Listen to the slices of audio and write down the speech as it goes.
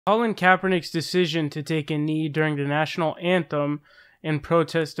Colin Kaepernick's decision to take a knee during the national anthem in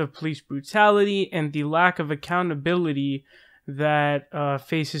protest of police brutality and the lack of accountability that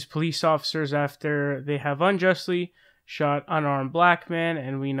faces police officers after they have unjustly shot unarmed black men.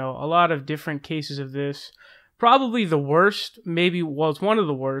 And we know a lot of different cases of this. Probably the worst, maybe, well, it's one of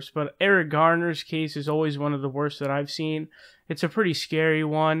the worst, but Eric Garner's case is always one of the worst that I've seen. It's a pretty scary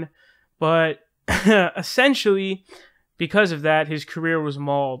one, but essentially, because of that, his career was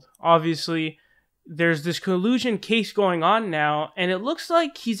mauled. Obviously, there's this collusion case going on now, and it looks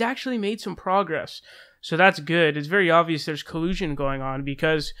like he's actually made some progress. So that's good. It's very obvious there's collusion going on,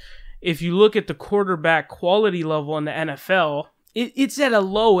 because if you look at the quarterback quality level in the NFL, it's at a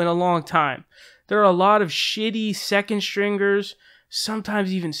low in a long time. There are a lot of shitty second stringers,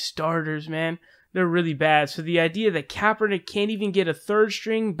 sometimes even starters, man. They're really bad. So the idea that Kaepernick can't even get a third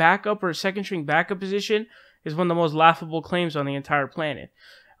string backup or a second string backup position is one of the most laughable claims on the entire planet.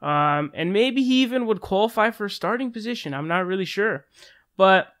 And maybe he even would qualify for a starting position. I'm not really sure.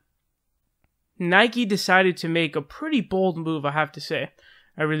 But Nike decided to make a pretty bold move, I have to say.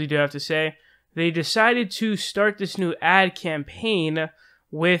 I really do have to say. They decided to start this new ad campaign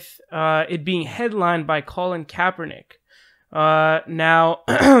with it being headlined by Colin Kaepernick. Now,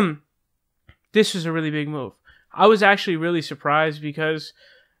 this was a really big move. I was actually really surprised, because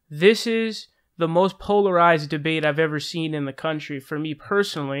this is the most polarized debate I've ever seen in the country, for me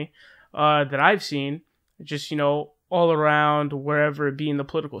personally, that I've seen. Just, all around, wherever it be in the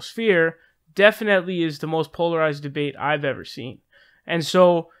political sphere, definitely is the most polarized debate I've ever seen. And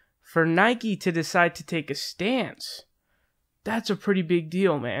so, for Nike to decide to take a stance, that's a pretty big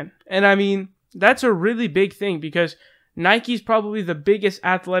deal, man. And I mean, that's a really big thing, because Nike's probably the biggest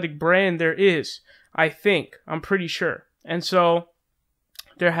athletic brand there is, I think. I'm pretty sure. And so,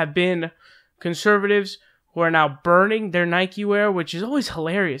 there have been conservatives who are now burning their Nike wear, which is always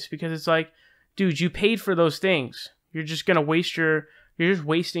hilarious, because it's like, dude, you paid for those things. You're just gonna you're just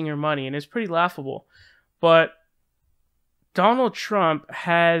wasting your money, and it's pretty laughable. But Donald Trump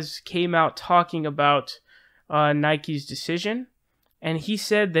came out talking about Nike's decision, and he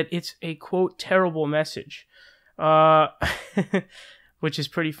said that it's a, quote, terrible message, which is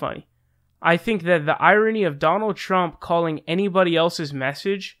pretty funny. I think that the irony of Donald Trump calling anybody else's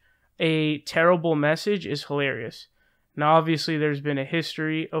message a terrible message is hilarious. Now, obviously, there's been a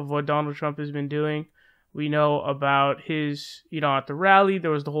history of what Donald Trump has been doing. We know about his, at the rally,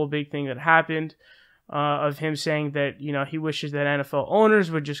 there was the whole big thing that happened of him saying that, he wishes that NFL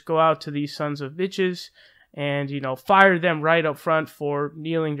owners would just go out to these sons of bitches and, fire them right up front for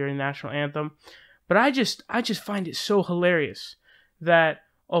kneeling during the national anthem. But I just find it so hilarious that,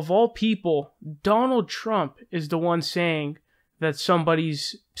 of all people, Donald Trump is the one saying that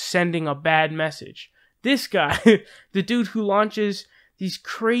somebody's sending a bad message. This guy, the dude who launches these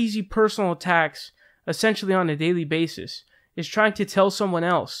crazy personal attacks essentially on a daily basis, is trying to tell someone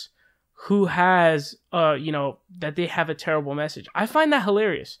else who has, that they have a terrible message. I find that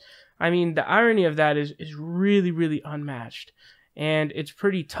hilarious. I mean, the irony of that is really, really unmatched. And it's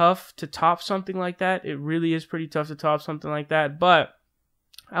pretty tough to top something like that. It really is pretty tough to top something like that. But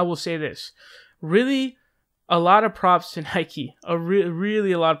I will say this. Really, a lot of props to Nike.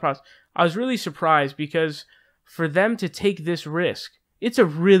 Really a lot of props. I was really surprised, because for them to take this risk, it's a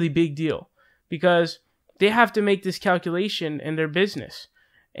really big deal, because they have to make this calculation in their business.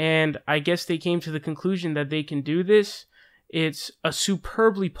 And I guess they came to the conclusion that they can do this. It's a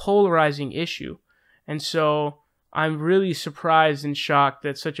superbly polarizing issue. And so I'm really surprised and shocked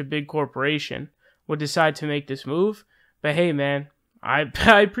that such a big corporation would decide to make this move. But hey, man, I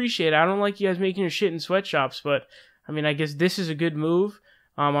appreciate it. I don't like you guys making your shit in sweatshops, but I mean, I guess this is a good move.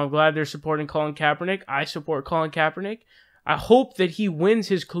 I'm glad they're supporting Colin Kaepernick. I support Colin Kaepernick. I hope that he wins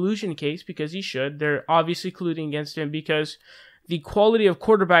his collusion case, because he should. They're obviously colluding against him, because the quality of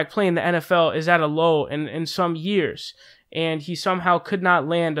quarterback play in the NFL is at a low in some years, and he somehow could not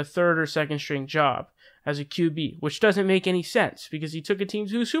land a third or second string job as a QB, which doesn't make any sense, because he took a team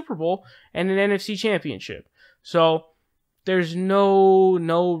to a Super Bowl and an NFC championship. So there's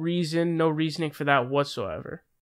no reasoning for that whatsoever.